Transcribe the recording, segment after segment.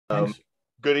Thanks.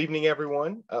 Good evening,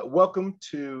 everyone. Welcome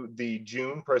to the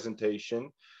June presentation,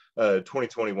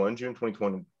 2021, June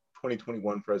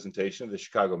 2021 presentation of the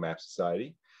Chicago Map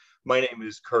Society. My name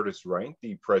is Curtis Wright,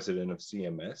 the president of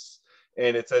CMS,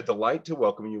 and it's a delight to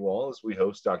welcome you all as we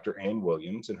host Dr. Ann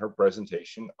Williams in her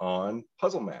presentation on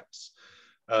puzzle maps.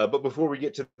 But before we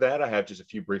get to that, I have just a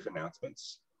few brief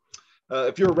announcements.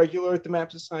 If you're a regular at the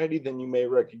Map Society, then you may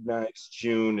recognize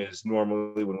June is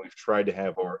normally when we've tried to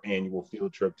have our annual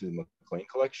field trip to the McLean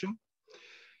Collection.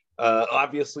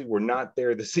 Obviously, we're not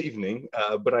there this evening,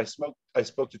 but I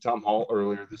spoke to Tom Hall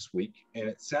earlier this week, and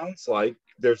it sounds like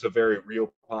there's a very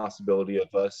real possibility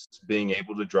of us being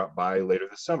able to drop by later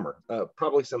this summer,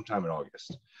 probably sometime in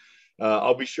August.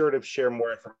 I'll be sure to share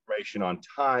more information on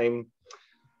time,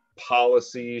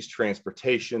 policies,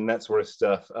 transportation, that sort of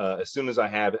stuff as soon as I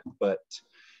have it. But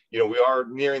you know, we are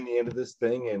nearing the end of this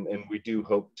thing, and we do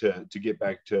hope to get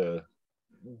back to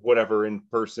whatever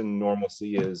in-person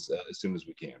normalcy is as soon as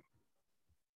we can.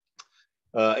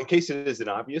 In case it isn't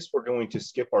obvious, we're going to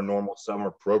skip our normal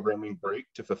summer programming break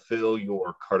to fulfill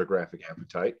your cartographic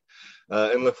appetite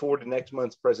and look forward to next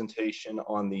month's presentation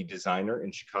on the designer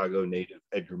and Chicago native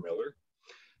Edgar Miller.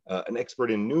 An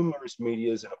expert in numerous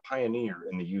medias and a pioneer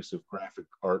in the use of graphic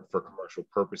art for commercial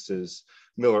purposes,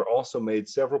 Miller also made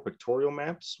several pictorial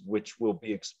maps, which will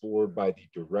be explored by the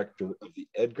director of the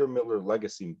Edgar Miller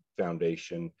Legacy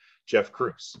Foundation, Jeff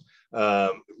Cruz.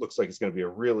 It looks like it's going to be a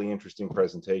really interesting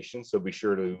presentation, so be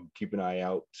sure to keep an eye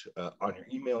out on your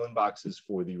email inboxes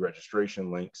for the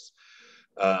registration links.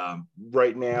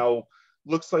 Right now,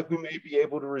 looks like we may be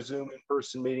able to resume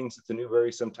in-person meetings at the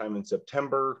Newberry sometime in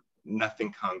September.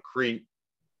 Nothing concrete.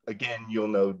 Again, you'll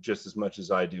know just as much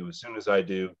as I do as soon as I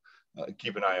do.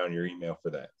 Keep an eye on your email for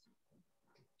that.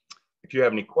 If you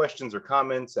have any questions or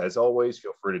comments, as always,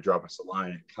 feel free to drop us a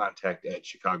line at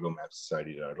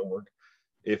contact@chicagomapsociety.org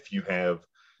if you have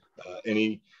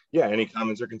any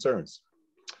comments or concerns.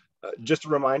 Just a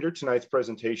reminder, tonight's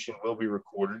presentation will be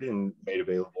recorded and made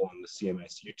available on the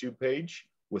CMS YouTube page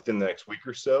within the next week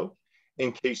or so.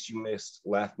 In case you missed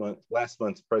last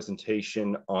month's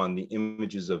presentation on the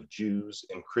images of Jews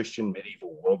and Christian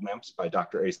medieval world maps by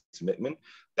Dr. Asa Mittman,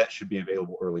 that should be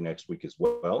available early next week as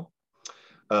well.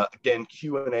 Again,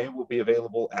 Q&A will be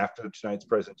available after tonight's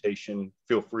presentation.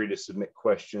 Feel free to submit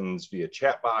questions via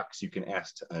chat box. You can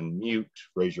ask to unmute,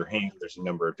 raise your hand. There's a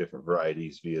number of different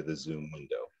varieties via the Zoom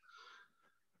window.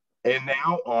 And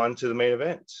now on to the main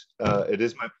event. It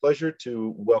is my pleasure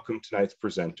to welcome tonight's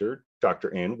presenter,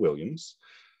 Dr. Ann Williams.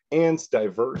 Ann's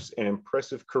diverse and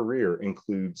impressive career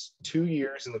includes 2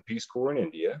 years in the Peace Corps in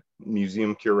India,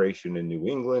 museum curation in New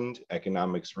England,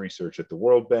 economics research at the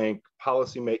World Bank,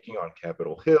 policymaking on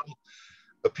Capitol Hill,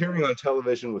 appearing on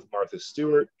television with Martha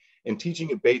Stewart, and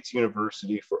teaching at Bates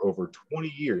University for over 20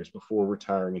 years before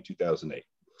retiring in 2008.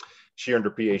 She earned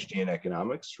her Ph.D. in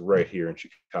economics right here in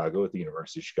Chicago at the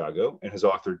University of Chicago and has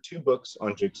authored 2 books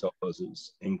on jigsaw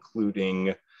puzzles,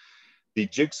 including The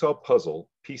Jigsaw Puzzle,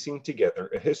 Piecing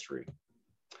Together a History.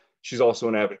 She's also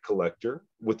an avid collector,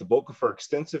 with the bulk of her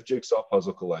extensive jigsaw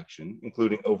puzzle collection,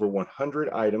 including over 100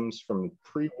 items from the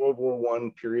pre-World War I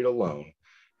period alone,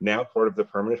 now part of the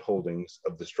permanent holdings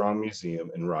of the Strong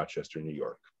Museum in Rochester, New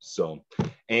York. So,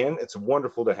 Ann, it's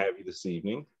wonderful to have you this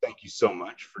evening. Thank you so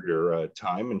much for your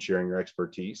time and sharing your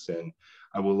expertise, and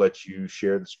I will let you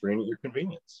share the screen at your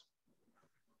convenience.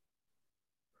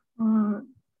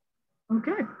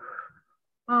 Okay.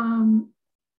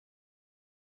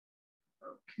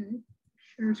 Okay,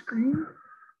 share screen.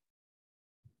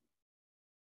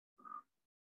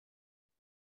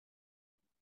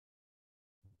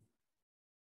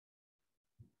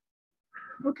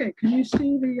 Okay, can you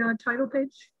see the title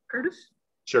page, Curtis?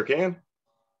 Sure can.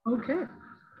 Okay.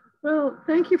 Well,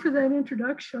 thank you for that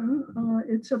introduction.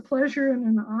 It's a pleasure and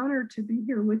an honor to be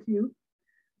here with you.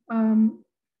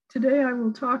 Today I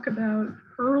will talk about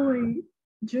early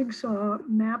jigsaw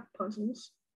map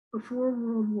puzzles before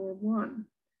World War I.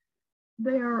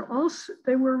 They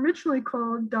were originally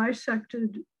called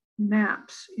Dissected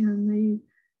Maps in the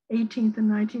 18th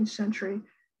and 19th century.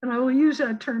 And I will use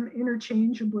that term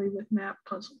interchangeably with map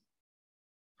puzzle.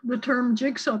 The term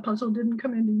jigsaw puzzle didn't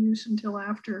come into use until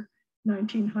after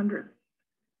 1900.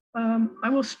 I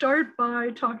will start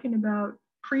by talking about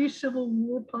pre-Civil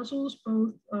War puzzles,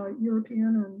 both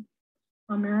European and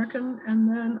American, and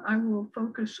then I will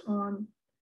focus on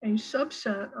a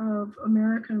subset of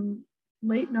American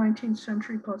late 19th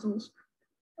century puzzles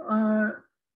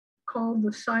called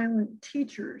the Silent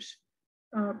Teachers,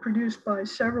 produced by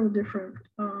several different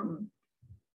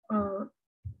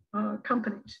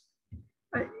companies.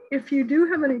 If you do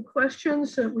have any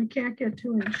questions that we can't get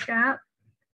to in chat,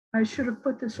 I should have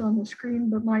put this on the screen,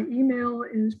 but my email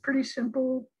is pretty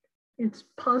simple. It's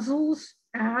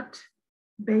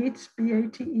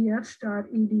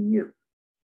puzzles@bates.edu.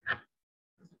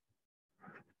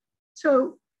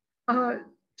 So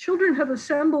children have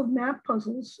assembled map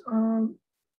puzzles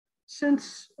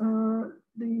since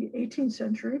the 18th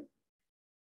century,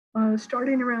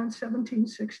 starting around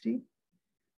 1760.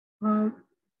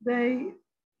 The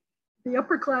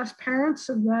upper class parents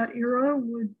of that era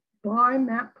would buy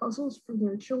map puzzles for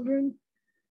their children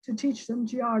to teach them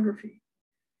geography.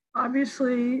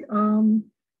 Obviously,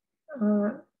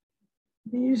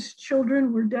 these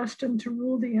children were destined to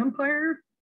rule the empire,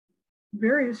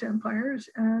 various empires,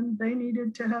 and they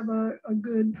needed to have a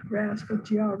good grasp of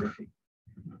geography.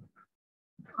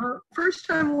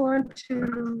 First, I want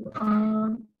to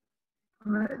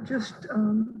just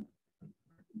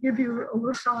give you a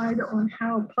little side on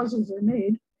how puzzles are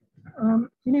made. You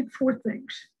need four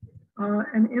things.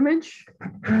 An image,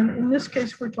 and in this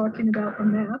case, we're talking about a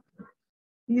map,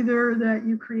 either that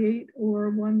you create or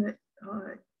one that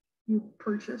you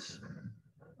purchase.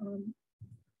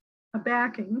 A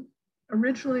backing.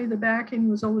 Originally, the backing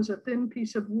was always a thin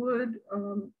piece of wood,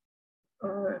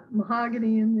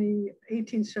 mahogany in the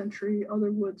 18th century,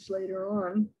 other woods later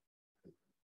on.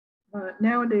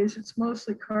 Nowadays, it's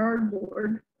mostly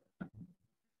cardboard,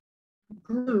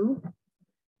 glue,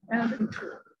 and a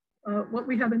tool. What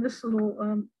we have in this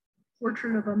little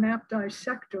portrait of a map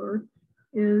dissector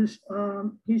is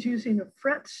he's using a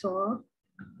fret saw,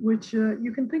 which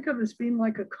you can think of as being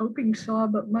like a coping saw,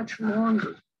 but much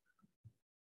longer.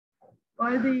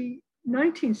 By the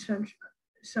 19th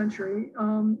century,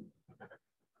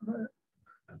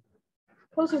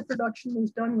 puzzle production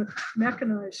was done with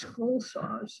mechanized scroll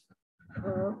saws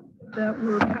that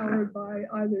were powered by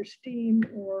either steam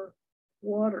or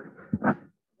water.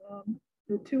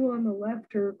 The two on the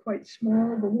left are quite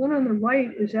small. The one on the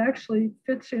right is actually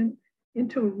fits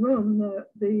into a room.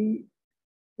 The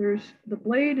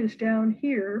blade is down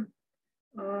here.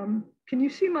 Can you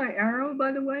see my arrow,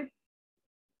 by the way?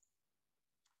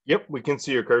 Yep, we can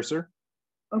see your cursor.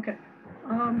 Okay.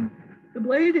 The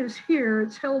blade is here.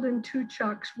 It's held in two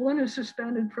chucks. One is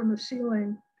suspended from the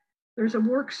ceiling. There's a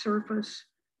work surface,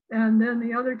 and then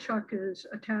the other chuck is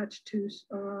attached to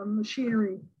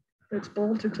machinery that's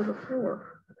bolted to the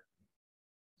floor.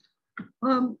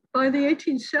 By the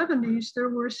 1870s, there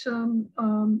were some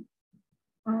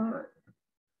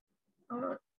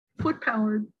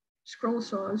foot-powered scroll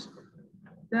saws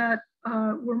that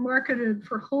were marketed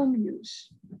for home use.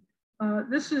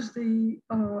 This is the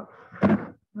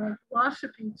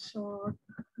velocipede saw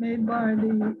made by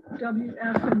the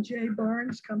W.F.&J.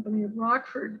 Barnes Company of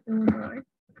Rockford, Illinois,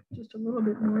 just a little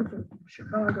bit north of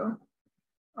Chicago.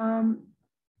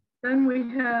 Then we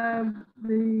have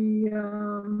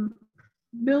the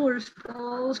Miller's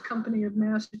Falls Company of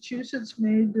Massachusetts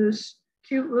made this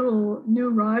cute little New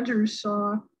Rogers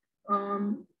saw,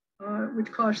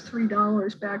 which cost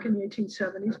 $3 back in the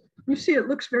 1870s. You see, it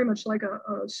looks very much like a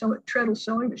treadle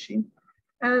sewing machine.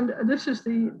 And this is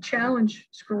the Challenge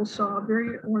scroll saw,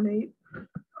 very ornate,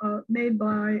 made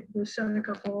by the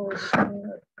Seneca Falls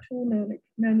tool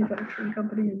manufacturing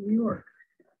company in New York.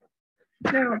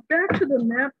 Now, back to the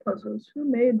map puzzles. Who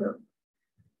made them?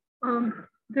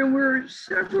 There were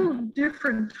several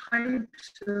different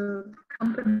types of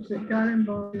companies that got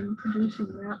involved in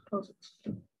producing map puzzles.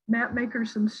 Map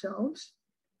makers themselves,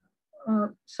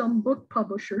 some book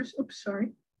publishers, oops,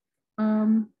 sorry.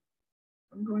 I'm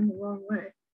going the wrong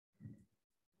way.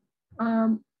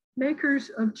 Makers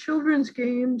of children's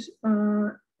games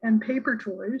and paper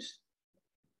toys,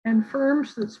 and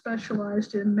firms that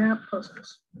specialized in map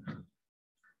puzzles.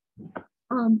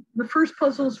 The first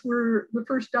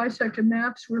dissected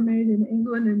maps were made in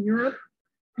England and Europe.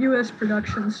 US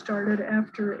production started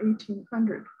after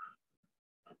 1800.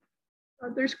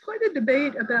 There's quite a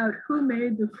debate about who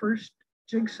made the first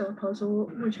jigsaw puzzle,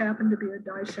 which happened to be a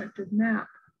dissected map.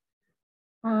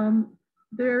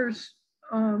 There's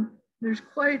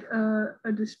quite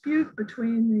a dispute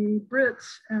between the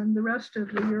Brits and the rest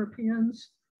of the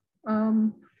Europeans.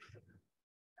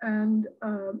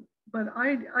 But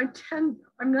I'm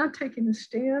not taking a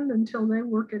stand until they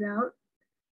work it out,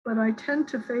 but I tend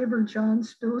to favor John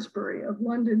Spilsbury of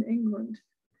London, England,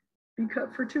 because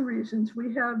for two reasons.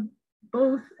 We have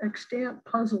both extant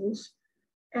puzzles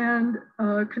and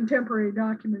contemporary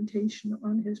documentation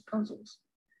on his puzzles.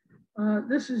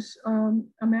 This is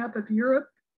a map of Europe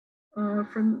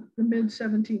from the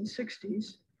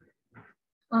mid-1760s.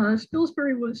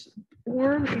 Spilsbury was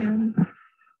born in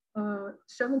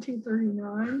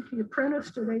 1739. He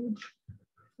apprenticed at age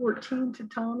 14 to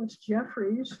Thomas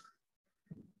Jeffries.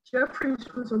 Jeffreys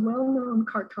was a well-known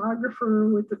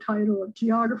cartographer with the title of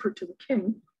Geographer to the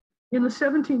King. In the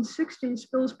 1760s,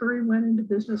 Spilsbury went into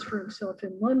business for himself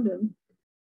in London.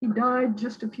 He died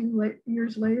just a few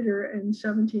years later in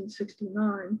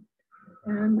 1769.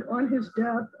 And on his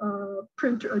death,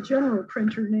 a general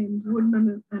printer named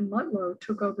Woodman and Mutlow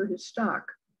took over his stock.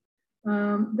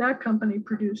 That company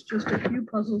produced just a few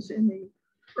puzzles in the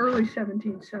early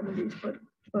 1770s,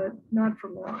 but not for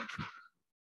long.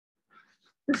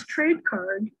 This trade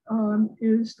card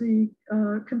is the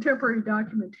contemporary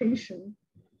documentation.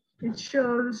 It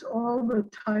shows all the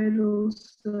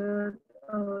titles that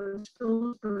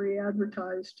Spilsbury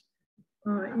advertised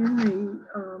in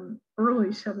the early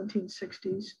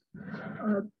 1760s.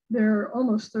 There are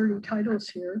almost 30 titles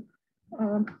here.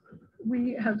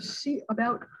 We have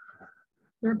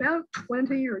there are about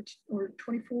 20 or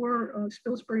 24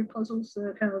 Spilsbury puzzles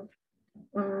that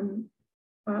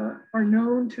are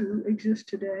known to exist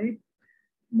today.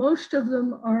 Most of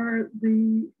them are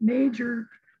the major,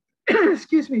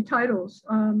 excuse me, titles,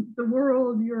 the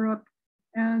world, Europe,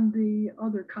 and the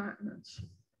other continents.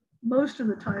 Most of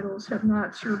the titles have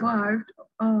not survived,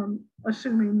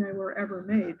 assuming they were ever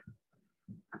made.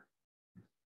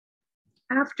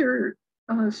 After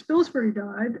Spilsbury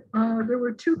died, there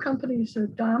were two companies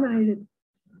that dominated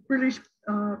British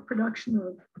production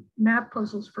of map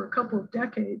puzzles for a couple of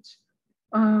decades.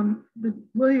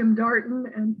 William Darton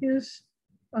and his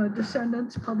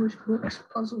descendants published books,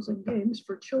 puzzles, and games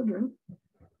for children.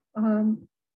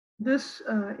 This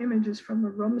image is from the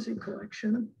Rumsey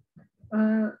collection.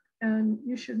 And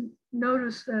you should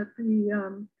notice that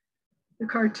the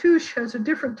cartouche has a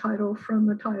different title from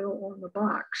the title on the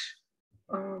box.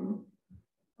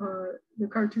 The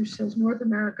cartouche says North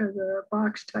America, the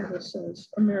box title says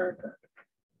America.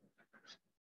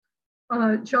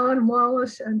 John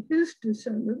Wallace and his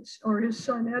descendants, or his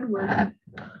son Edward,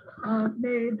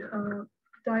 made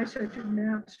dissected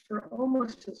maps for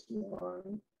almost as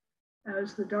long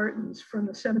as the Dartons from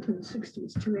the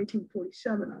 1760s to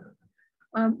 1847.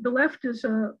 The left is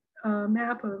a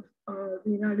map of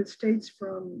the United States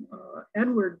from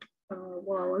Edward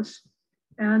Wallace.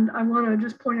 And I want to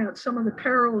just point out some of the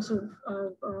perils of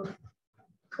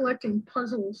collecting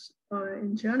puzzles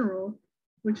in general,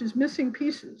 which is missing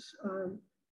pieces.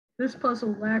 This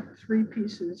puzzle lacked 3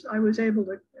 pieces. I was able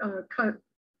to cut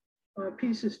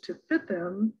pieces to fit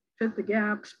the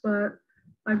gaps, but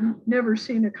I've never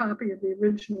seen a copy of the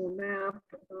original map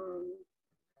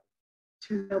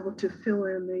to be able to fill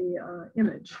in the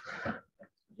image.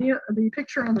 The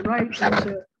picture on the right is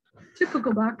a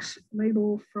typical box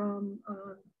label from,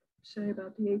 say,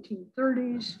 about the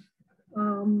 1830s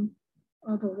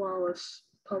of a Wallace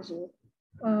puzzle.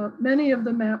 Many of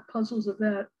the map puzzles of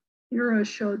that era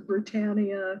showed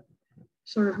Britannia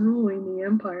sort of ruling the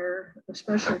empire,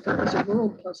 especially if it was a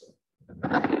world puzzle.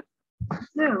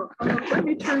 Now, let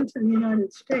me turn to the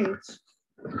United States.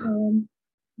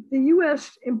 The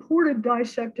US imported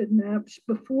dissected maps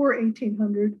before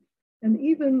 1800 and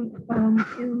even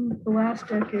in the last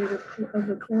decade of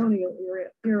the colonial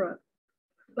era.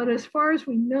 But as far as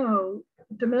we know,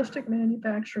 domestic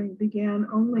manufacturing began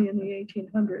only in the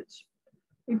 1800s.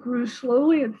 It grew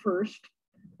slowly at first,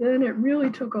 then it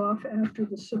really took off after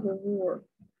the Civil War.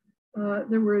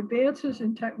 There were advances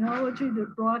in technology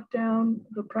that brought down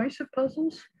the price of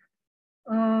puzzles,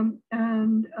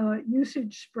 and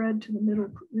usage spread to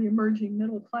the emerging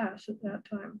middle class at that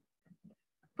time.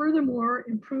 Furthermore,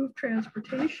 improved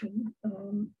transportation,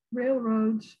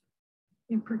 railroads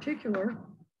in particular,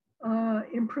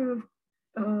 improved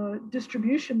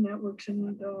distribution networks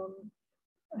and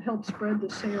helped spread the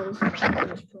sales of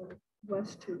puzzles from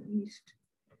west to east.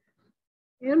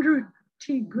 Andrew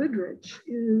T. Goodrich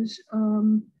is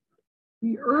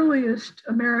the earliest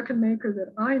American maker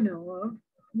that I know of.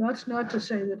 That's not to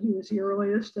say that he was the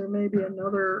earliest. There may be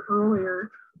another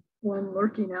earlier one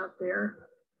lurking out there.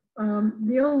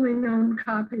 The only known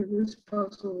copy of this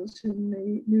puzzle is in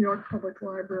the New York Public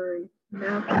Library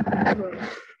map room.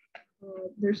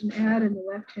 There's an ad in the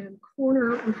left-hand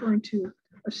corner referring to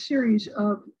a series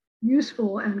of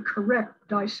useful and correct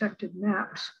dissected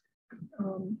maps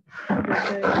that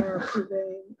they are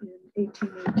purveying in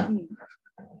 1818.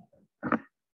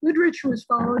 Goodrich was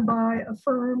followed by a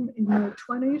firm in the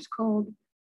 20s called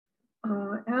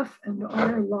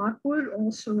F&R Lockwood,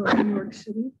 also of New York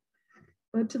City.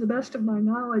 But to the best of my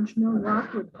knowledge, no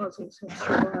Lockwood puzzles have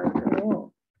survived at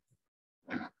all.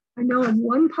 I know of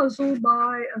one puzzle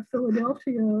by a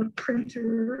Philadelphia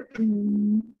printer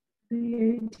in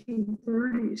the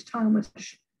 1830s, Thomas.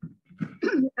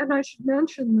 And I should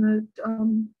mention that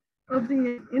Of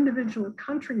the individual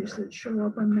countries that show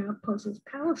up on map puzzles,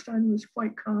 Palestine was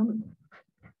quite common.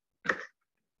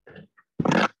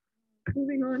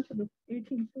 Moving on to the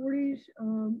 1840s,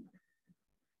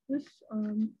 this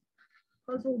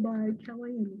puzzle by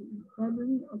Kelly and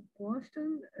Levin of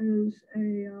Boston is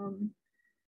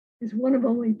one of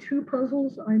only two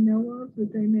puzzles I know of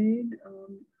that they made,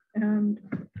 and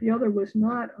the other was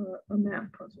not a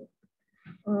map puzzle.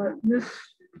 This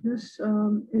is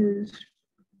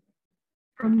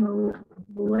from the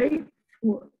late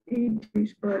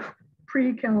 80s, but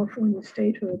pre-California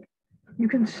statehood. You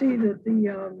can see that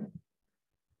the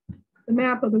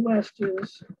map of the West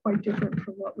is quite different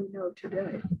from what we know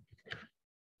today.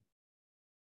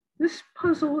 This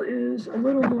puzzle is a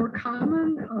little more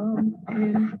common.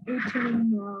 An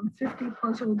 1850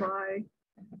 puzzle by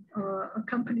a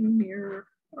company near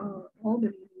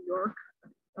Albany, New York,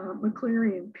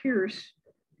 McCleary and Pierce.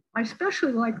 I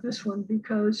especially like this one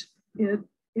because it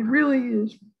really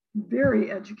is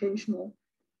very educational.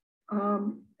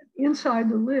 Inside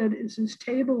the lid is this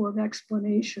table of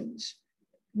explanations,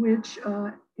 which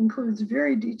includes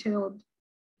very detailed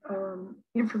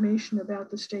information about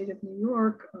the state of New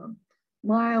York,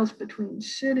 miles between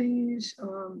cities,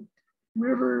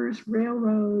 rivers,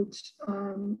 railroads,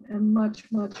 and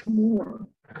much, much more.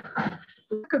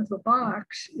 The back of the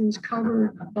box is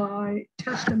covered by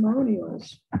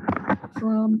testimonials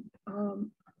from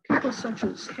people such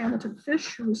as Hamilton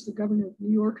Fish, who was the governor of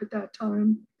New York at that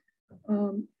time,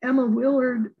 Emma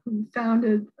Willard, who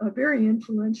founded a very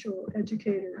influential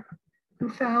educator, who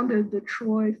founded the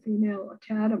Troy Female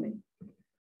Academy.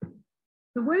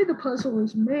 The way the puzzle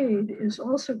is made is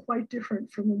also quite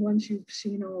different from the ones you've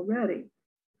seen already.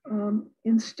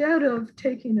 Instead of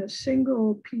taking a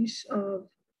single piece of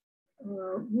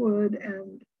wood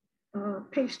and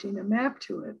pasting a map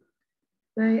to it,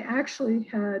 they actually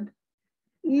had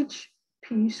each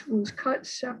piece was cut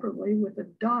separately with a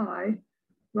die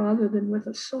rather than with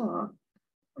a saw.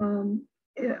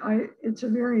 It's a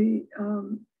very,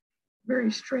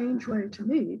 very strange way to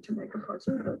me to make a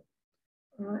puzzle, but,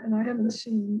 and I haven't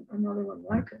seen another one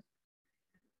like it.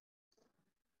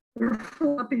 There are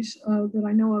 4 copies that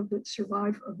I know of that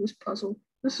survive of this puzzle.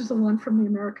 This is the one from the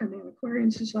American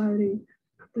Antiquarian Society.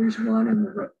 There's one in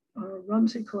the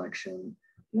Rumsey collection,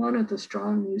 one at the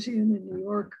Strong Museum in New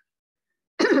York,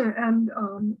 and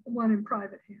one in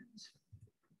private hands.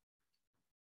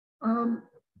 A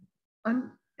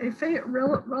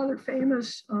rather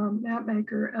famous map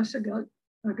maker, S.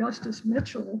 Augustus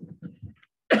Mitchell,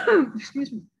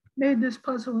 excuse me, made this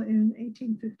puzzle in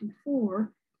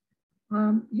 1854.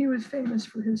 He was famous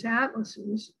for his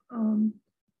atlases.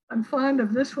 I'm fond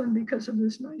of this one because of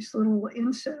this nice little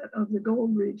inset of the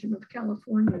gold region of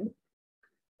California.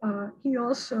 He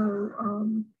also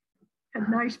had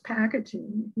nice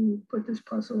packaging. He put this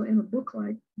puzzle in a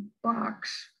book-like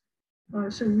box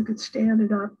so you could stand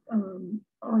it up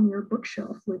on your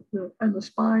bookshelf with and the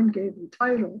spine gave the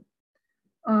title.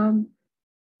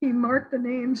 He marked the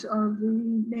names of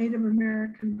the Native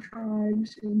American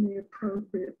tribes in the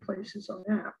appropriate places on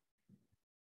the map.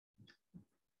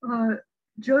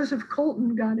 Joseph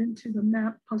Colton got into the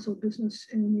map puzzle business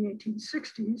in the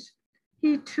 1860s.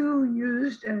 He too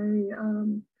used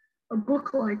a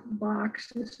book-like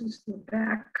box. This is the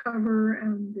back cover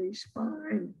and the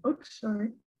spine. Oops,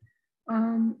 sorry.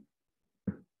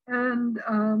 Then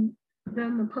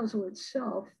the puzzle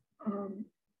itself.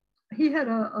 He had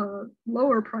a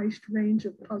lower priced range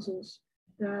of puzzles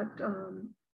that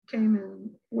came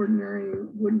in ordinary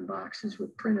wooden boxes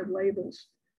with printed labels,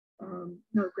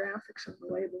 no graphics on the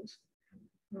labels,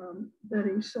 that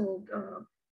he sold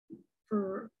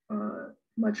for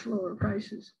much lower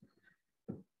prices.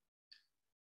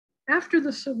 After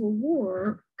the Civil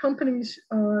War, companies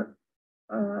that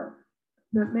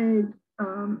made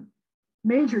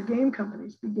major game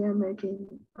companies began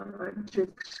making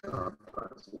jigsaw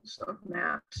puzzles of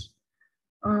maps.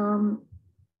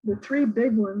 The 3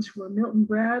 big ones were Milton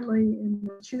Bradley in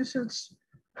Massachusetts,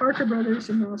 Parker Brothers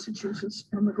in Massachusetts,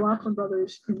 and McLaughlin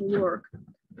Brothers in New York.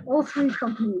 All 3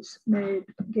 companies made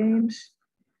games.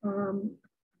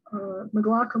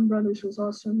 McLaughlin Brothers was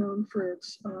also known for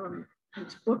its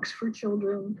books for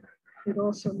children. It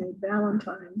also made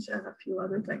Valentines and a few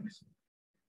other things.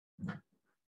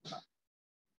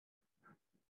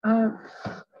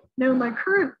 Now my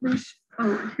current research,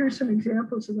 here's some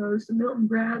examples of those. The Milton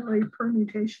Bradley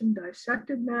permutation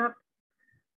dissected map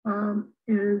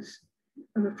is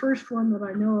the first one that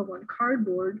I know of on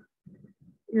cardboard.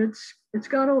 It's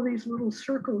got all these little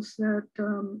circles that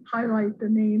highlight the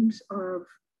names of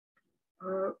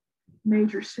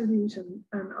major cities and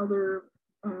other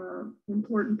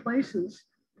important places.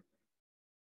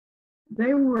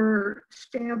 they were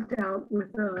stamped out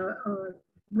with a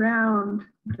round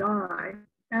die.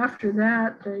 After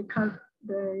that, they cut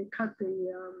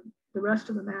the rest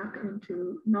of the map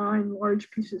into 9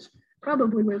 large pieces,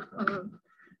 probably with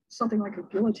something like a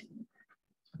guillotine.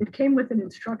 It came with an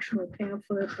instructional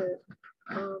pamphlet that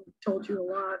told you a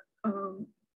lot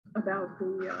about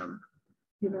the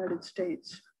United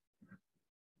States.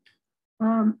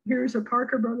 Here's a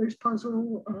Parker Brothers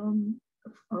puzzle,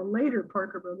 a later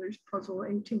Parker Brothers puzzle,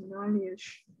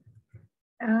 1890-ish,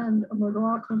 and a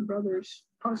McLaughlin Brothers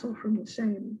puzzle from the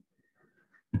same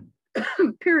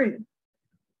period.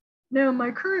 Now,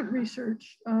 my current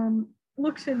research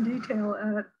looks in detail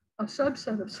at a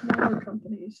subset of smaller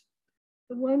companies,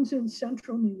 the ones in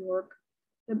central New York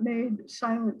that made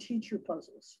silent teacher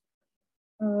puzzles.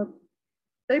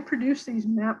 They produced these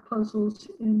map puzzles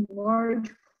in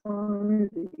large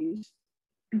quantities,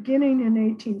 beginning in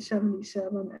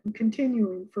 1877 and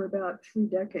continuing for about 3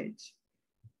 decades.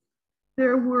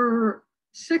 There were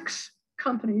 6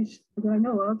 companies that I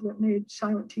know of that made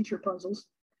silent teacher puzzles.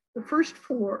 The first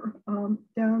 4,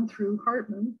 down through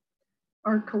Hartman,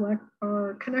 are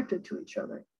connected to each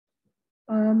other.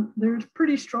 There's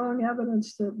pretty strong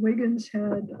evidence that Wiggins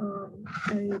had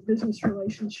a business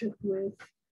relationship with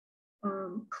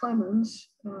Clemens,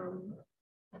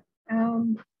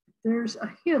 and there's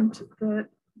a hint that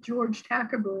George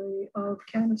Tackerbury of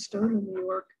Canastota, New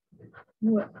York,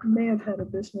 may have had a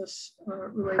business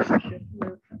relationship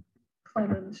with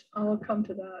Clemens. I'll come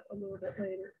to that a little bit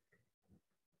later.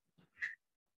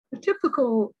 The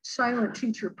typical silent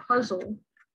teacher puzzle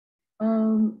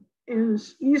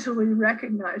is easily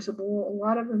recognizable. A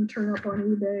lot of them turn up on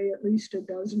eBay, at least a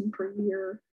dozen per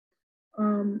year.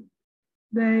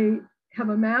 They have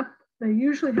a map. They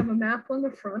usually have a map on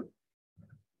the front.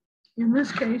 In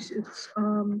this case, it's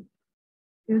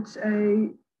a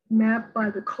map by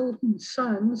the Colton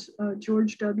sons,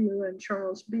 George W. and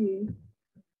Charles B.,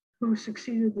 who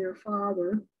succeeded their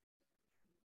father.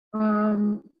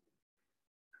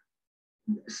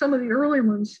 Some of the early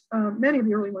ones, many of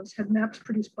the early ones had maps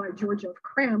produced by George F.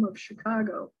 Cram of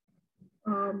Chicago.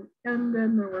 And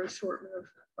then there were an assortment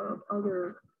of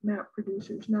other map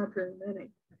producers, not very many.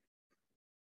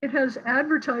 It has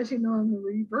advertising on the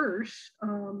reverse.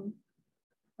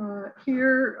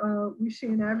 Here we see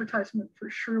an advertisement for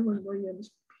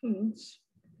Sherwin-Williams paints.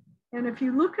 And if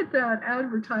you look at that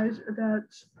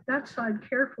that side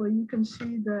carefully, you can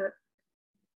see that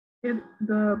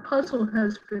the puzzle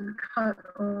has been cut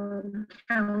on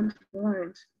county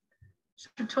lines.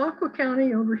 Chautauqua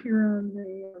County over here on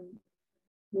the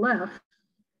left,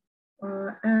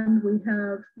 and we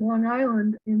have Long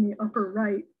Island in the upper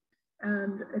right.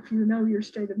 And if you know your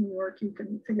state of New York, you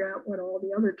can figure out what all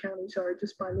the other counties are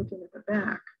just by looking at the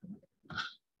back.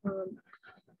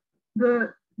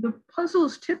 The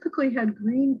puzzles typically had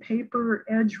green paper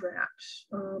edge wraps,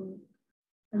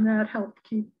 and that helped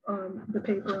keep the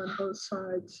paper on both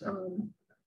sides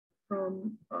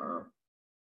from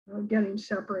getting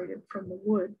separated from the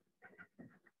wood.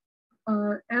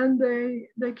 And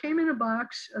they came in a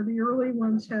box. The early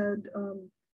ones had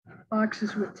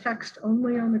boxes with text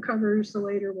only on the covers. The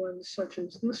later ones, such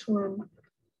as this one,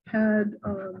 had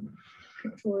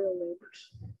pictorial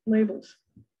labels.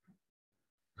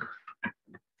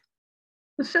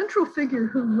 The central figure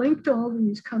who linked all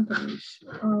these companies,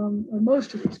 or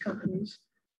most of these companies,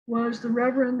 was the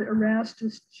Reverend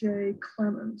Erastus J.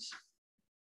 Clemens.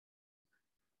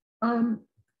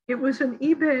 It was an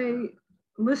eBay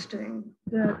listing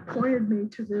that pointed me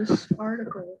to this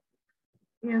article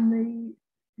in the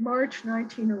March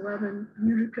 1911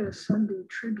 Utica Sunday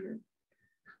Tribune.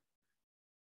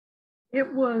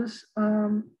 It was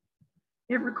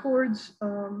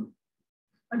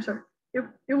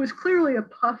clearly a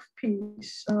puff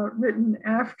piece written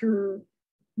after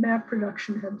map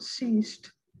production had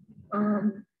ceased,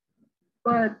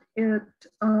 but it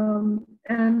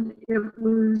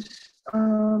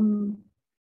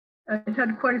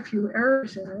had quite a few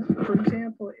errors in it. For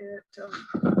example, it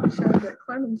said that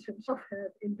Clemens himself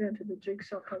had invented the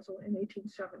jigsaw puzzle in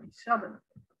 1877.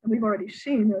 And we've already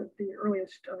seen that the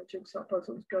earliest jigsaw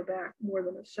puzzles go back more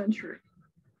than a century.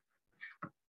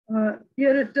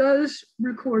 Yet it does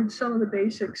record some of the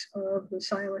basics of the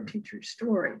silent teacher's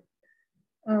story.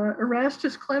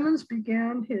 Erastus Clemens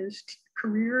began his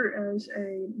career as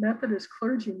a Methodist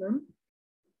clergyman.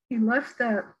 He left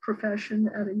that profession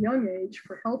at a young age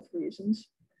for health reasons,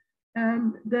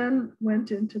 and then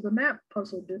went into the map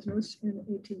puzzle business in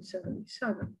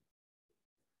 1877.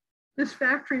 This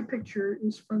factory picture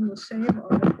is from the same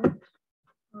article.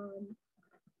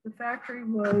 The factory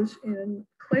was in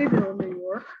Clayville, New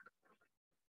York.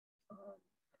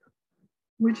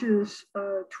 which is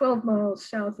 12 miles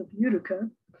south of Utica.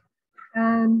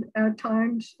 And at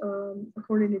times,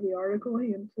 according to the article,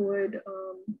 he employed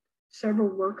several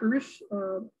workers.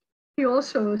 He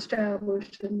also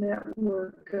established a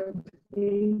network of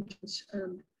agents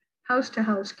and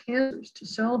house-to-house canvassers to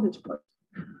sell his puzzles.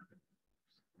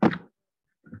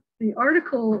 The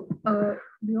article,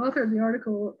 the author of the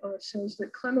article says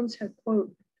that Clemens had,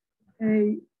 quote,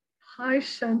 a high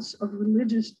sense of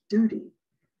religious duty,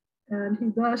 and he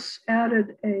thus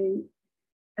added an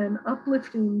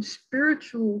uplifting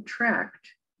spiritual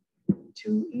tract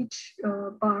to each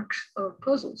box of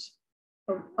puzzles,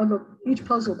 each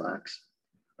puzzle box.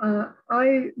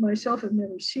 I myself have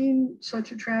never seen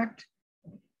such a tract,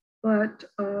 but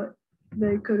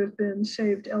they could have been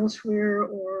saved elsewhere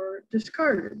or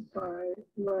discarded by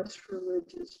less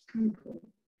religious people.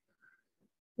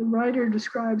 The writer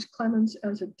describes Clemens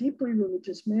as a deeply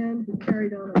religious man who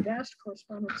carried on a vast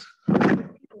correspondence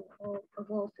with people of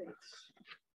all faiths.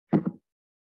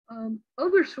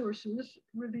 Other sources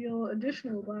reveal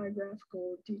additional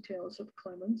biographical details of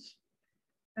Clemens,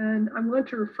 and I want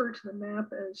to refer to the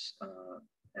map as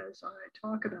I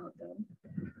talk about them.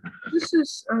 This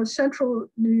is central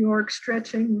New York,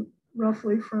 stretching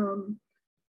roughly from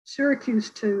Syracuse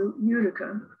to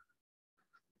Utica.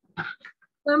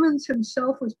 Clemens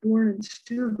himself was born in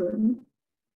Steuben.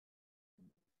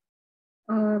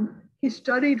 He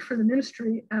studied for the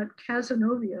ministry at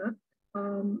Cazenovia,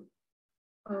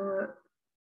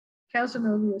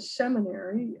 Cazenovia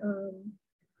Seminary.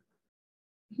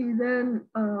 He then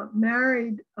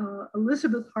married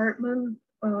Elizabeth Hartman,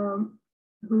 who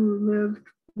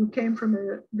came from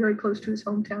very close to his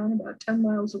hometown, about 10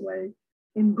 miles away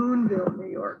in Boonville,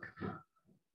 New York.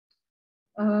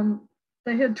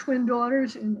 They had twin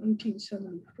daughters in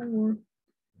 1874.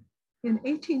 In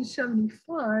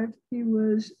 1875, he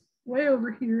was way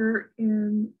over here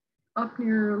up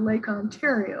near Lake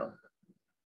Ontario.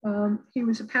 He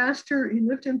was a pastor. He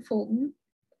lived in Fulton.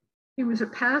 He was a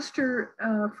pastor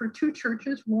for two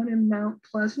churches, one in Mount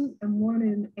Pleasant and one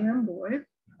in Amboy.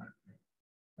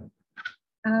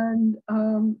 And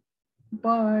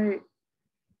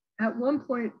at one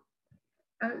point,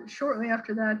 shortly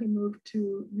after that, he moved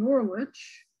to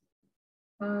Norwich,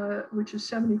 which is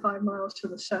 75 miles to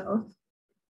the south.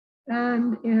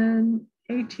 And in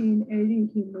 1880,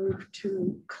 he moved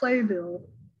to Clayville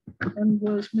and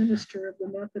was minister of the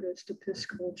Methodist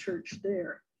Episcopal Church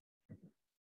there.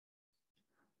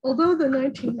 Although the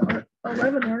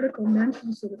 1911 article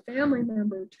mentions that a family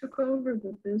member took over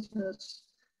the business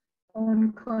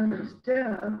on Clemens'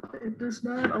 death, it does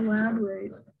not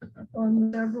elaborate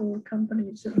on several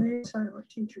companies that made silent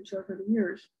teachers over the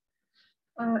years.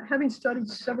 Having studied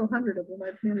several hundred of them,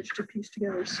 I've managed to piece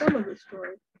together some of the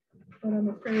story, but I'm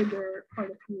afraid there are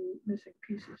quite a few missing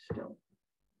pieces still.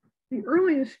 The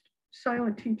earliest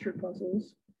silent teacher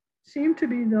puzzles seem to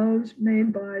be those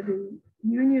made by the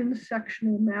Union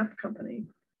Sectional Map Company,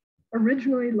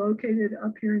 originally located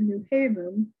up here in New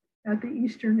Haven at the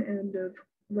eastern end of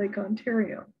Lake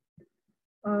Ontario.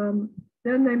 Then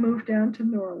they moved down to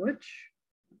Norwich.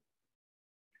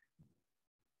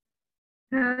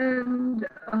 And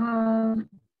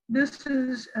this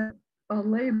is a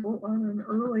label on an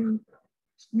early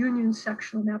Union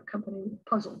Sectional Map Company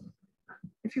puzzle.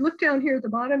 If you look down here at the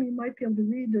bottom, you might be able to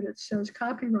read that it says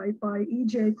copyright by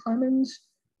E.J. Clemens,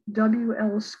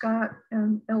 W.L. Scott,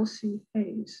 and L.C.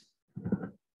 Hayes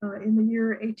in the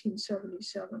year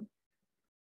 1877.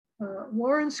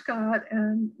 Warren Scott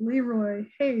and Leroy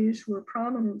Hayes were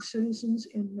prominent citizens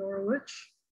in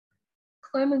Norwich.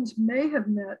 Clemens may have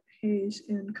met Hayes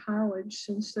in college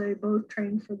since they both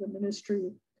trained for the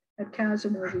ministry at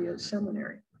Cazenovia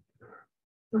Seminary.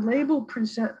 The label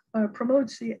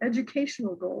promotes the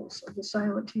educational goals of the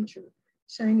silent teacher,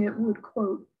 saying it would,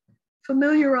 quote,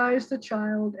 familiarize the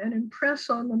child and impress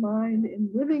on the mind in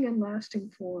living and lasting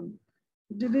form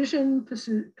the division,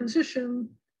 position,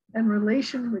 and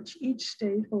relation which each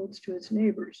state holds to its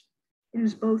neighbors. It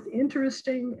is both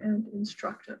interesting and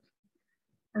instructive.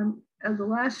 And the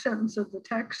last sentence of the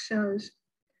text says,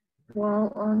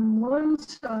 while on one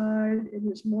side it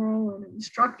is moral and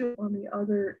instructive, on the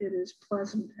other it is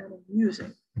pleasant and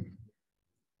amusing.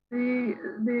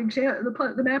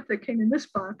 The map that came in this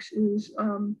box is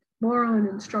moral and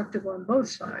instructive on both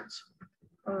sides.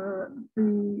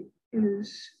 The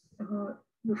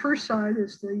first side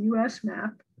is the US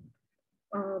map.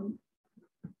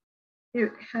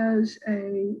 It has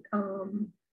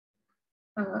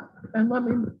and let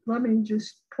me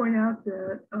just point out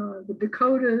that the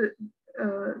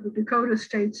Dakota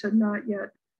states had not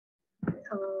yet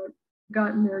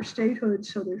gotten their statehood,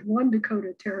 so there's one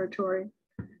Dakota territory.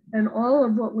 And all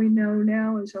of what we know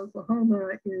now as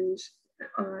Oklahoma is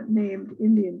named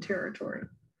Indian Territory.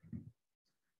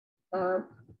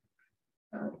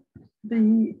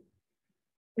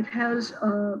 It has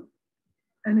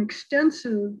an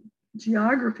extensive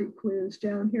geography quiz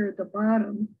down here at the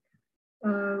bottom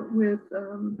with,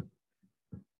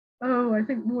 I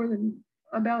think more than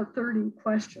about 30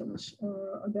 questions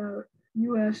about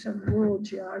US and world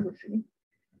geography.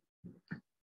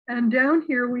 And down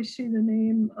here we see the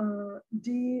name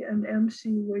D and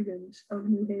MC Wiggins of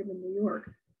New Haven, New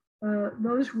York.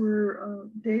 Those were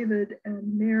David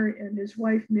and Mary and his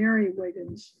wife, Mary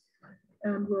Wiggins,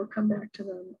 and we'll come back to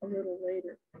them a little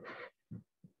later.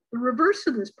 The reverse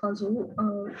of this puzzle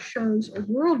shows a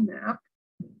world map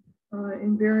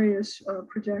in various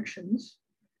projections.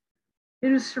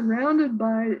 It is surrounded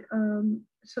by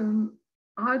some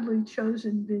oddly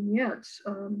chosen vignettes.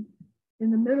 In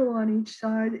the middle on each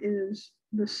side is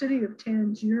the city of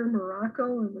Tangier,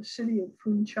 Morocco, and the city of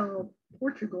Funchal,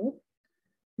 Portugal.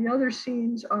 The other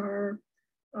scenes are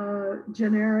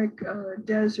generic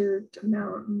desert,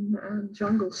 mountain, and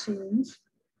jungle scenes.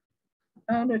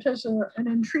 And it has an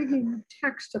intriguing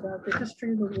text about the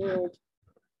history of the world,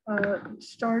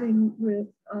 starting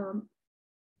with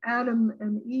Adam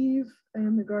and Eve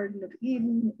in the Garden of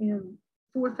Eden in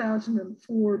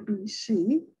 4004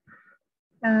 BC.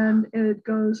 And it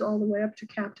goes all the way up to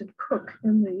Captain Cook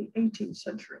in the 18th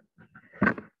century.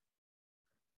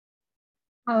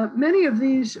 Many of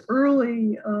these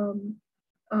early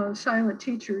silent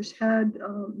teachers had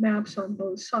maps on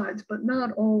both sides, but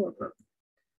not all of them.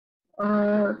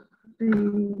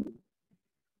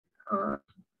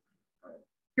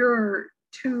 Here are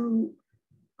two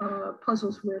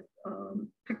puzzles with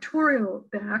pictorial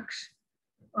backs.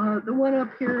 The one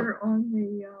up here on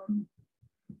the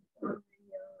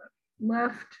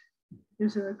left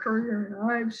is a Currier and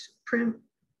Ives print.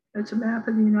 It's a map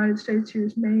of the United States.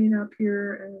 Here's Maine up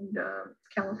here and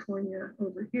California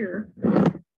over here.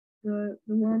 The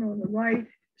one on the right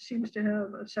seems to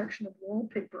have a section of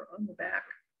wallpaper on the back.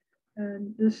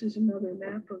 And this is another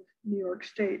map of New York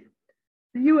State.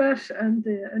 The US and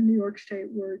New York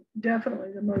State were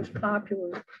definitely the most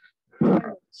popular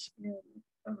titles in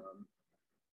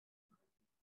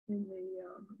the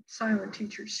silent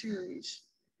teacher series.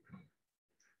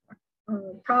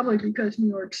 Probably because New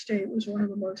York State was one of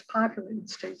the most populated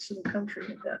states in the country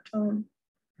at that time.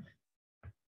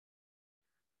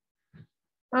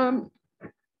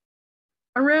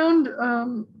 Around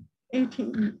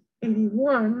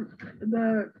 1881,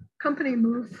 the company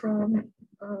moved from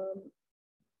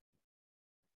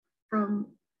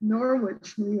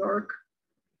Norwich, New York,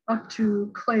 up to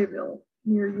Clayville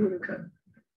near Utica,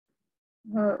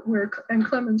 and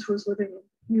Clemens was living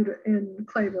in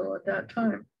Clayville at that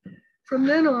time. From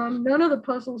then on, none of the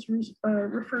puzzles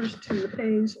refers to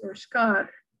Hayes or Scott.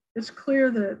 It's clear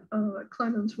that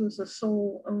Clemens was the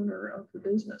sole owner of the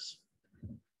business.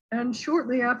 And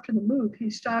shortly after the move, he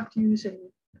stopped using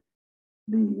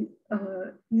the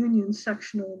Union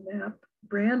sectional map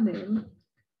brand name.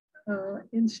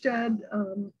 Instead,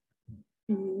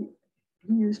 he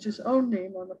used his own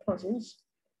name on the puzzles.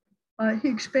 He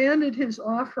expanded his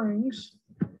offerings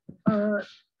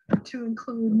to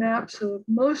include maps of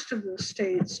most of the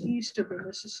states east of the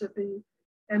Mississippi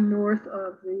and north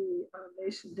of the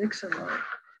Mason-Dixon line.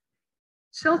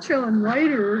 Selchow and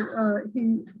Ryder,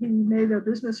 he made a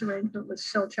business arrangement with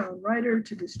Selchow and Ryder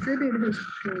to distribute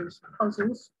his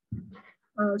puzzles.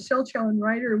 Selchow and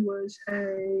Ryder was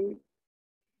a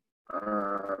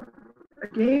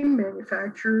game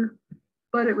manufacturer,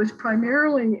 but it was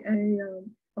primarily a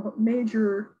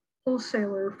major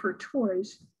wholesaler for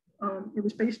toys. It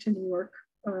was based in New York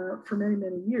for many,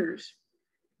 many years.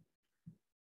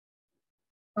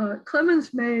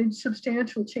 Clemens made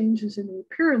substantial changes in the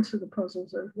appearance of the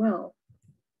puzzles as well.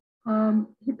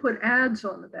 He put ads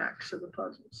on the backs of the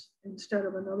puzzles instead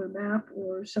of another map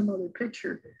or some other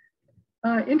picture.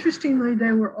 Interestingly,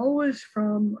 they were always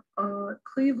from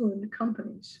Cleveland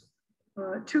companies,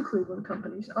 two Cleveland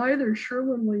companies, either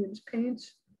Sherwin-Williams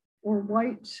Paints or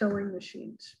White Sewing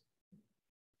Machines.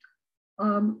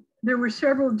 There were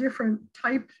several different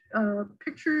type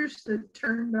pictures that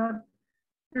turned up.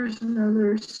 Here's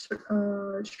another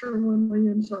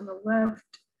Sherwin-Williams on the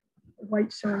left,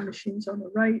 White Sewing Machines on the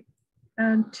right,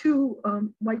 and two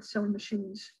White Sewing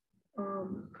Machines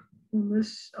in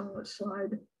this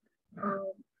slide.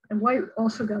 And White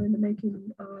also got into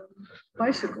making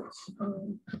bicycles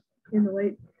in the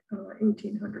late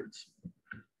 1800s.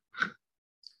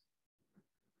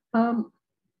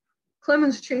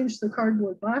 Clemens changed the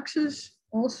cardboard boxes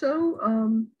also.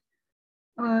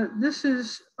 This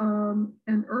is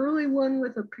an early one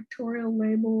with a pictorial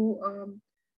label.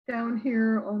 Down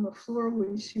here on the floor,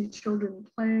 we see children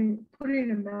playing,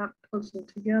 putting a map puzzle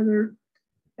together,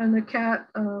 and the cat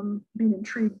being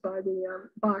intrigued by the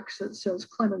box that says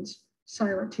Clemens,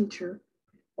 silent teacher.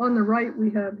 On the right,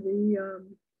 we have the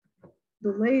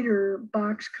later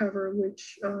box cover,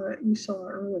 which you saw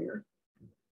earlier.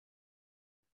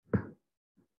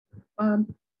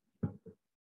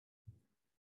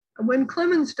 When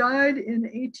Clemens died in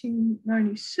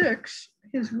 1896,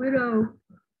 his widow,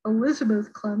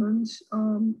 Elizabeth Clemens,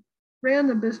 ran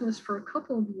the business for a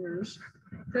couple of years.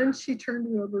 Then she turned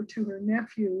it over to her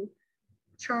nephew,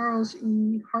 Charles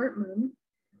E. Hartman,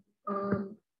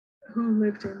 who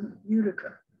lived in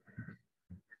Utica.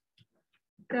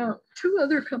 Now, two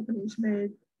other companies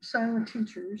made silent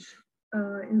teachers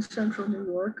in central New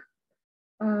York,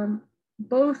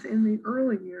 both in the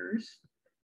early years.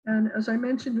 And as I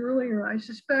mentioned earlier, I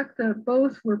suspect that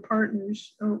both were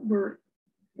partners, were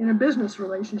in a business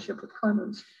relationship with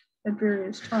Clemens at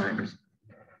various times.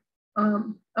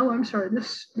 Oh, I'm sorry,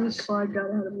 this slide got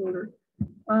out of order.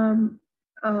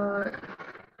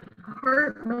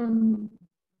 Hartman,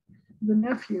 the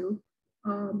nephew,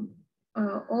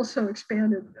 also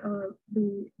expanded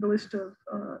the list of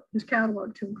his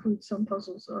catalog to include some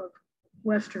puzzles of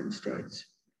Western states.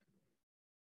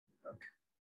 Okay.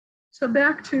 So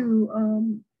back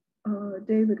to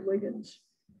David Wiggins.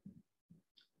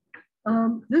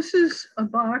 This is a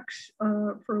box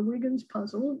for a Wiggins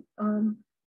puzzle.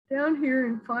 Down here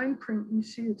in fine print, you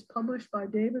see it's published by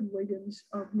David Wiggins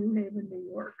of New Haven, New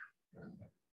York.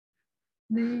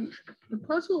 The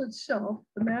puzzle itself,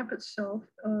 the map itself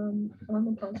on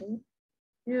the puzzle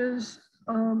is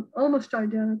almost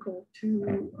identical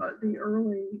to the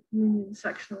early Union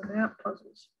sectional map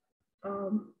puzzles,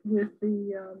 with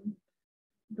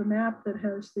the map that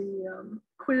has the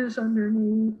quiz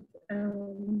underneath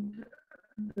and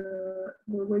the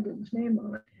Wiggins name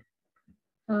on it.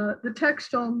 The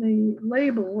text on the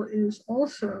label is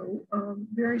also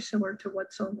very similar to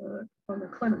what's on the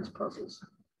Clemens puzzles.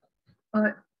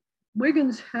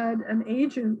 Wiggins had an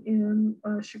agent in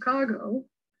Chicago,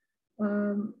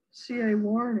 C.A.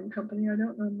 Warren and Company. I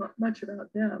don't know much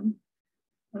about them,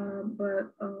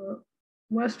 but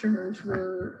Westerners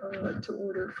were to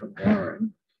order from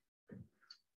Warren.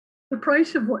 The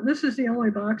price of what, this is the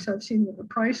only box I've seen with a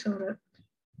price on it,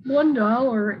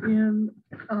 $1 in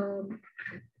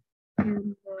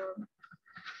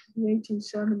the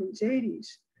 1870s,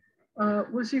 80s,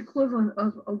 was the equivalent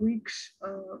of a week's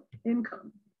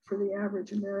income for the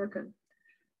average American.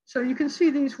 So you can see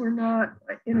these were not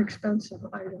inexpensive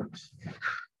items.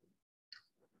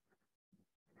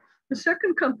 The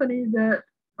second company that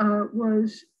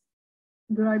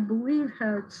that I believe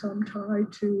had some tie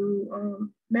to,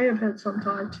 may have had some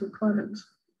tie to Clemens,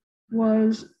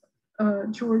 was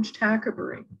George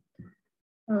Tackaberry.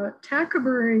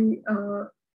 Tackaberry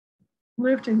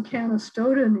lived in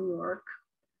Canastota, New York.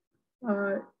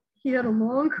 He had a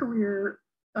long career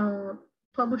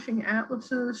publishing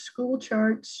atlases, school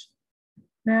charts,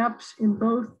 maps in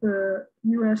both the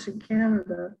US and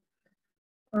Canada.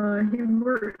 He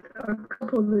worked, a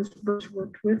couple of his books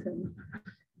worked with him.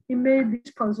 He made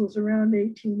these puzzles around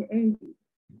 1880.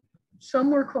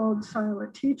 Some were called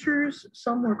silent teachers,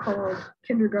 some were called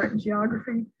kindergarten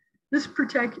geography. This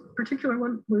particular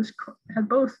one had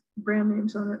both brand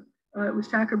names on it. It was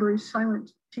Tackaberry's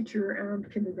silent teacher and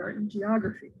kindergarten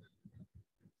geography.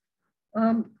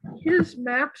 His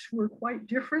maps were quite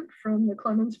different from the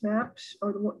Clemens maps,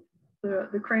 or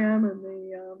the Cram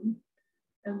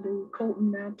and the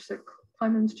Colton maps that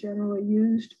Clemens generally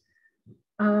used.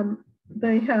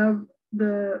 They have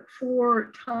the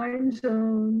 4 time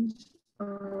zones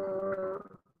for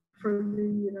the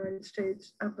United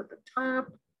States up at the top.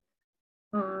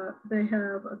 They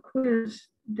have a quiz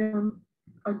down,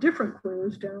 a different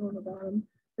quiz down on the bottom.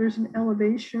 There's an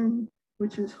elevation,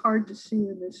 which is hard to see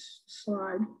in this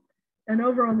slide. And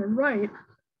over on the right,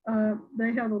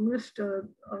 they have a list of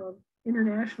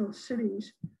international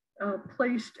cities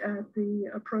placed at the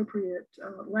appropriate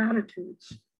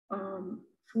latitudes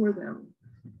for them.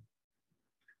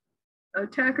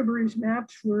 Tackaberry's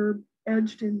maps were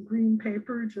edged in green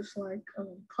paper, just like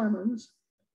Clemens.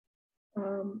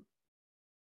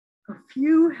 A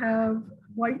few have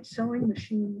white sewing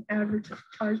machine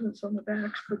advertisements on the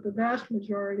backs, but the vast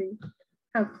majority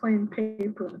have plain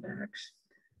paper on the backs.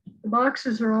 The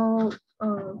boxes are all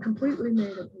completely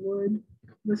made of wood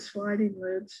with sliding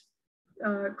lids.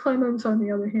 Clemens, on the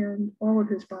other hand, all of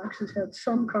his boxes had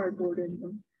some cardboard in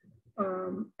them,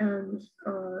 and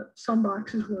some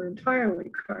boxes were entirely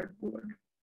cardboard.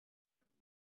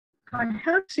 I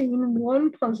have seen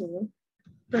one puzzle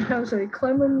that has a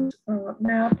Clemens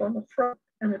map on the front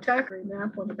and a Thackeray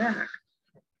map on the back.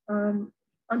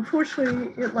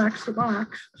 Unfortunately, it lacks the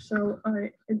box, so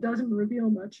it doesn't reveal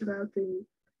much about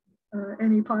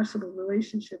any possible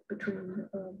relationship between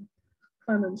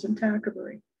Clemens and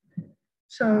Thackeray.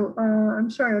 So I'm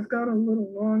sorry, I've gone a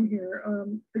little long here.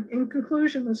 In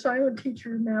conclusion, the silent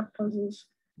teacher map puzzles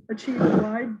achieved a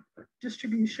wide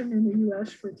distribution in the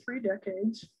US for 3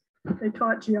 decades. They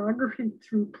taught geography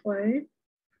through play.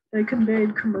 They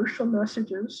conveyed commercial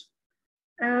messages.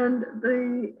 And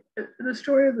the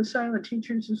story of the silent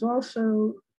teachers is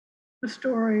also the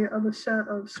story of a set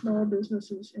of small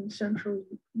businesses in central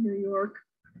New York,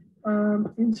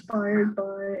 inspired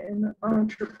by an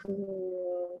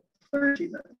entrepreneurial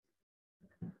clergyman.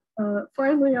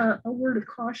 Finally, a word of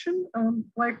caution.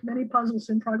 Like many puzzles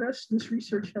in progress, this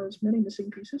research has many missing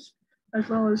pieces, as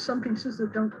well as some pieces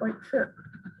that don't quite fit.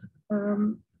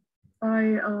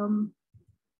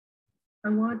 I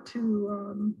want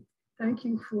to thank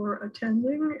you for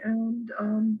attending and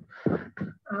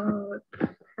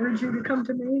urge you to come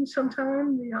to Maine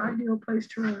sometime, the ideal place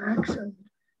to relax and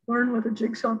learn with a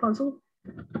jigsaw puzzle.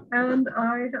 And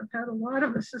I have had a lot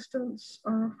of assistance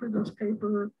for this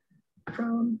paper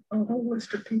from a whole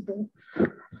list of people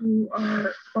who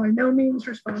are by no means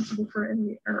responsible for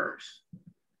any errors.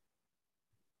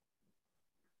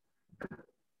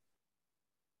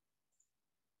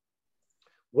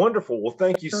 Wonderful. Well,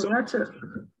 thank you so much. That's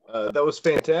it. That was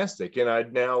fantastic. And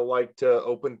I'd now like to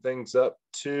open things up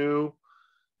to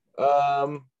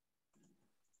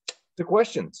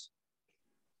questions.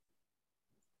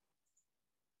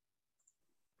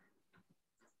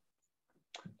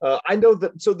 I know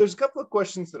that, so there's a couple of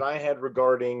questions that I had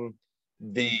regarding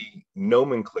the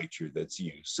nomenclature that's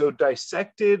used. So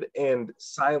dissected and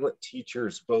silent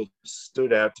teachers both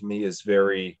stood out to me as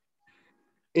very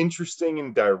interesting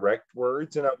and direct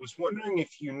words. And I was wondering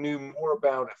if you knew more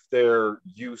about if their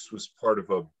use was part of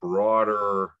a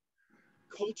broader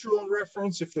cultural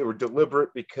reference, if they were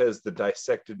deliberate because the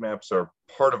dissected maps are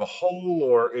part of a whole,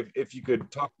 or if you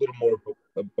could talk a little more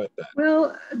about that.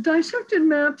 Well, dissected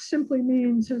maps simply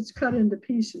means it's cut into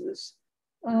pieces.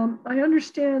 I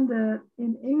understand that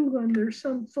in England, there's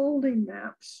some folding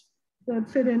maps that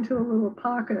fit into a little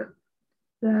pocket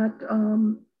that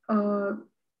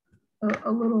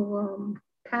a little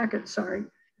packet,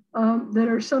 that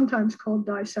are sometimes called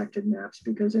dissected maps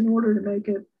because in order to make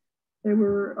it, they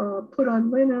were put on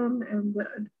linen and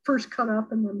first cut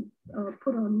up and then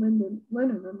put on linen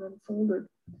and then folded.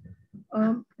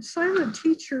 Silent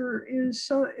teacher is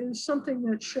something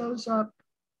that shows up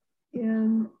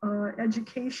in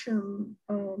education,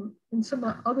 in some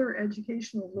other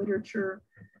educational literature,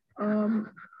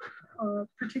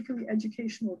 particularly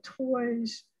educational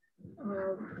toys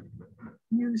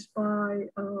used by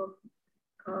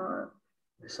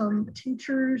some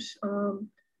teachers,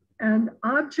 and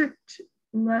object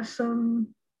lesson,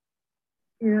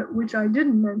 which I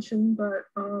didn't mention, but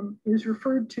is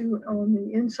referred to on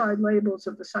the inside labels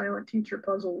of the silent teacher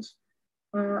puzzles.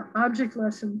 Object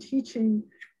lesson teaching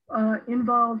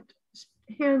involved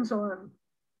hands-on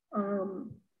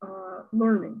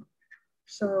learning.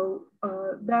 So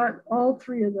that all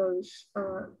 3 of those,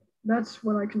 that's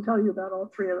what I can tell you about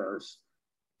all 3 of those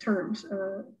terms.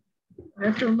 I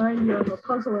have to remind you, I'm a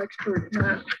puzzle expert,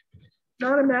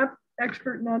 not a map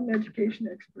expert, not an education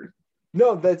expert.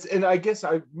 No, that's, and I guess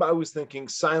I was thinking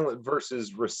silent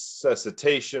versus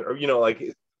resuscitation, or,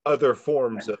 like other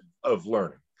forms of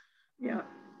learning. Yeah.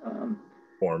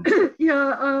 Forms.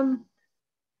 Yeah.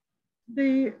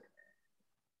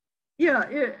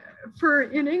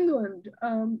 In England,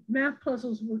 map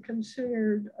puzzles were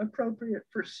considered appropriate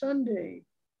for Sunday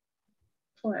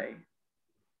play.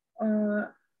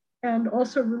 And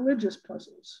also religious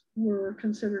puzzles were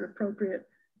considered appropriate,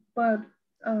 but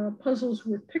puzzles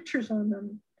with pictures on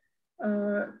them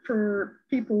for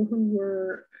people who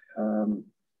were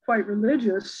quite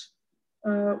religious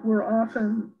were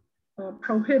often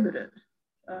prohibited.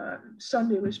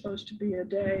 Sunday was supposed to be a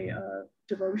day of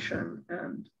devotion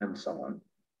and so on.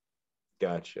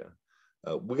 Gotcha.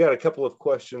 We got a couple of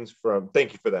questions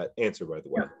thank you for that answer, by the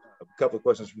way. Yeah. A couple of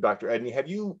questions from Dr. Edney. Have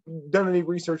you done any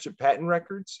research at patent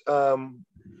records? A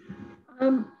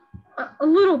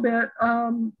little bit.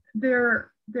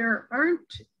 There aren't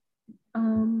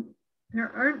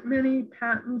many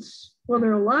patents. Well,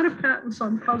 there are a lot of patents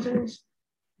on puzzles,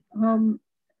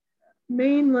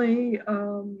 mainly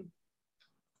on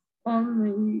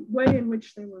the way in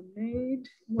which they were made,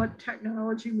 what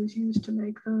technology was used to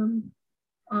make them,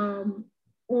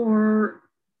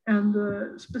 and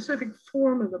the specific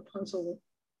form of the puzzle.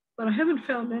 but I haven't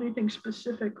found anything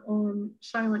specific on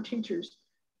silent teachers.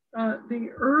 The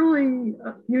early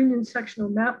Union sectional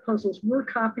map puzzles were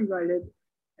copyrighted,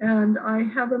 and I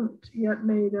haven't yet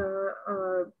made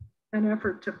an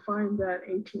effort to find that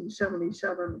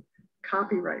 1877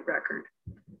 copyright record.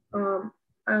 There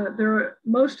are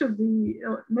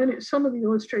some of the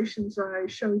illustrations I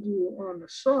showed you on the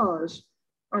saws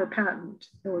are patent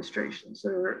illustrations.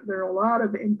 There are a lot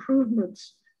of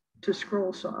improvements to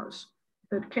scroll saws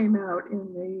that came out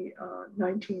in the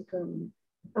 19th and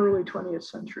early 20th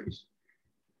centuries.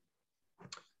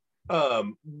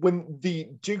 When the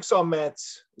jigsaw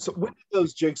maps, so when did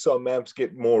those jigsaw maps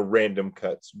get more random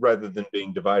cuts rather than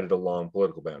being divided along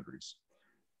political boundaries?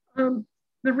 The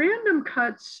random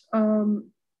cuts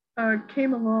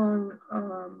came along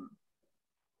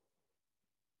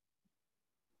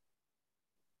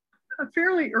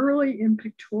fairly early in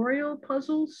pictorial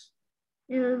puzzles.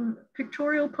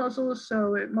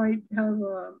 So it might have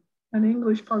an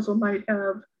English puzzle might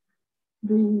have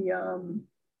the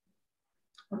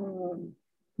a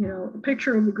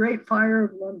picture of the Great Fire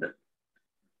of London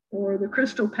or the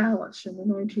Crystal Palace in the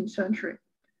 19th century.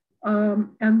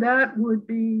 And that would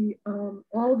be,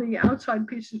 all the outside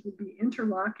pieces would be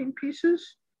interlocking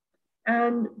pieces,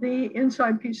 and the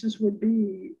inside pieces would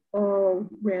be all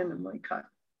randomly cut.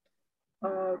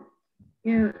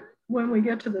 When we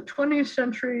get to the 20th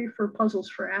century for puzzles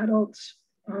for adults,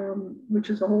 which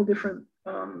is a whole different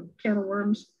can of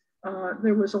worms,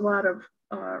 there was a lot of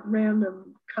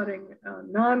random cutting,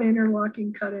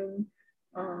 non-interlocking cutting,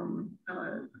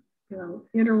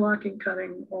 interlocking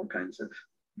cutting, all kinds of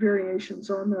variations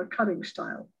on the cutting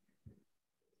style.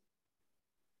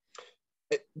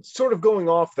 Sort of going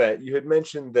off that, you had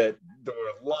mentioned that there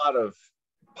were a lot of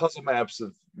puzzle maps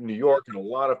of New York and a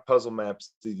lot of puzzle maps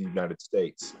of the United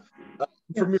States.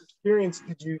 From your experience,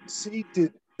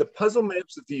 did the puzzle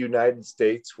maps of the United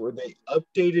States, were they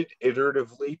updated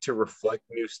iteratively to reflect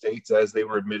new states as they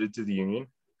were admitted to the Union?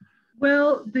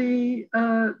 Well, the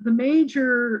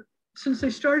major, since they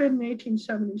started in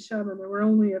 1877, there were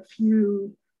only a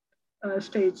few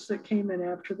states that came in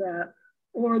after that,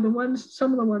 or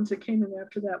some of the ones that came in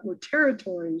after that were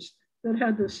territories that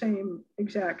had the same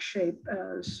exact shape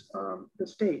as the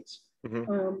states.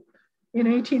 Mm-hmm. In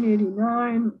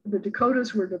 1889, the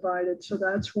Dakotas were divided, so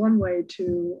that's one way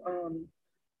to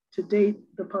date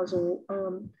the puzzle.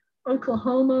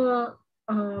 Oklahoma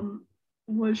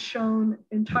was shown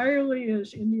entirely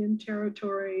as Indian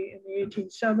territory in the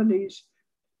 1870s.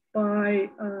 By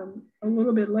a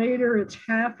little bit later, it's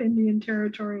half Indian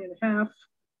territory and half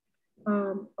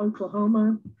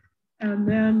Oklahoma. And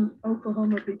then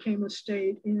Oklahoma became a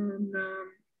state in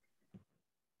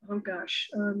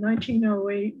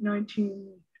 1908,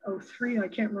 1903, I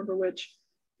can't remember which.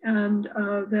 And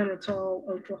then it's all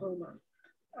Oklahoma.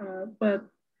 But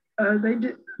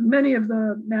many of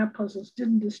the map puzzles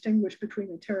didn't distinguish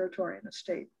between a territory and a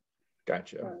state.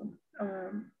 Gotcha.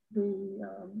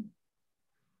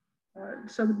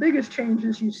 So the biggest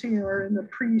changes you see are in the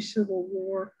pre-Civil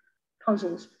War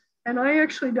puzzles. And I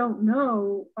actually don't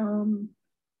know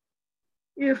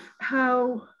if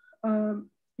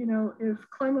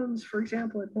Clemens, for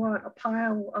example, had bought a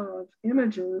pile of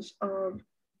images of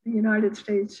the United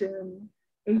States in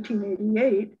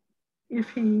 1888, if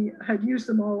he had used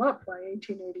them all up by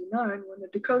 1889 when the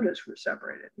Dakotas were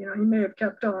separated. He may have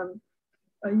kept on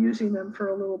using them for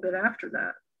a little bit after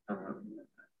that.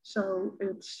 So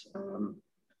it's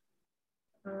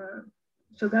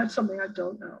so that's something I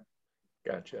don't know.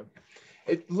 Gotcha.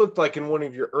 It looked like in one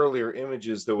of your earlier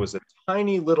images there was a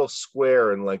tiny little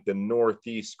square in like the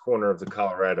northeast corner of the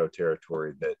Colorado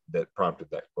territory that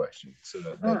prompted that question. So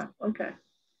okay.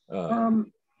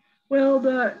 Well,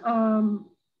 the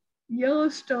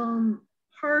Yellowstone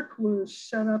Park was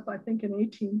set up, I think, in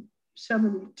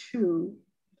 1872.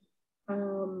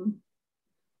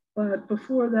 But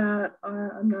before that,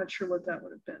 I'm not sure what that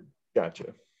would have been.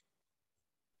 Gotcha.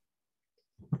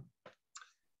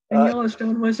 And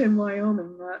Yellowstone was in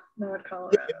Wyoming, not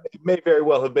Colorado. Yeah, it may very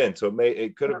well have been. So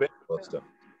it could have been Yellowstone.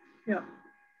 Yeah.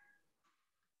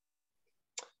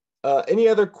 Any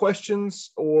other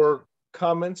questions or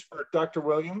comments for Dr.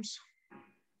 Williams?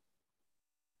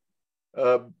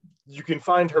 You can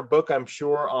find her book, I'm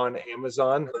sure, on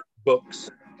Amazon. Her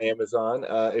books, Amazon,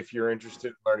 if you're interested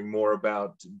in learning more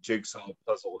about jigsaw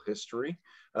puzzle history.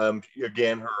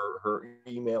 Again, her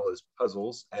email is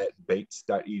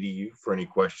puzzles@bates.edu for any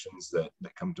questions that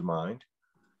come to mind.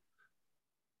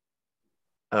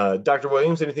 Dr.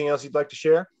 Williams, anything else you'd like to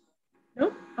share?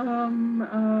 Nope.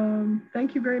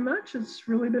 Thank you very much. It's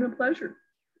really been a pleasure.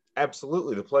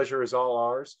 Absolutely. The pleasure is all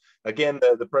ours. Again,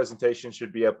 the presentation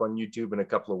should be up on YouTube in a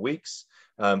couple of weeks.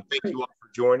 Thank you all for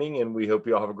joining, and we hope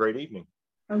you all have a great evening.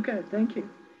 Okay, thank you.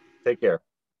 Take care.